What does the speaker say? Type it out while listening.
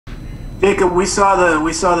Jacob, we saw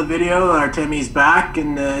the video. Artemi's back,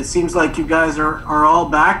 and it seems like you guys are all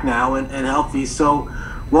back now and healthy. So,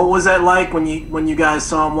 what was that like when you guys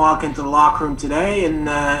saw him walk into the locker room today?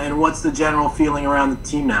 And what's the general feeling around the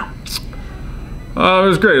team now? It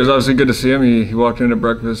was great. It was obviously good to see him. He walked in at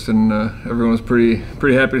breakfast, and everyone was pretty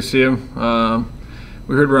happy to see him.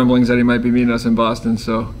 We heard rumblings that he might be meeting us in Boston,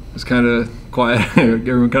 so it was kind of quiet.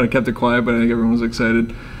 Everyone kind of kept it quiet, but I think everyone was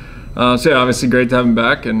excited. So yeah, obviously great to have him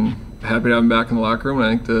back, and happy to have him back in the locker room. I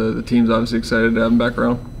think the team's obviously excited to have him back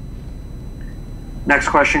around. Next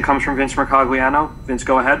question comes from Vince Mercogliano. Vince,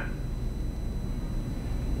 go ahead.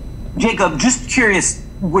 Jacob, just curious,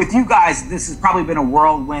 with you guys, this has probably been a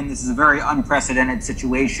whirlwind. This is a very unprecedented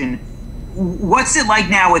situation. What's it like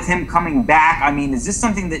now with him coming back? I mean, is this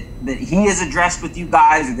something that he has addressed with you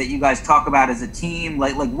guys, or that you guys talk about as a team?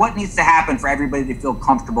 Like what needs to happen for everybody to feel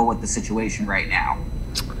comfortable with the situation right now?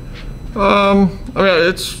 I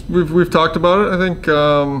mean, we've talked about it. I think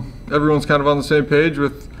everyone's kind of on the same page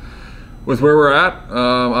with where we're at.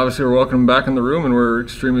 Obviously, we're welcoming him back in the room, and we're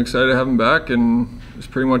extremely excited to have him back. And it's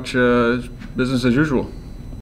pretty much business as usual.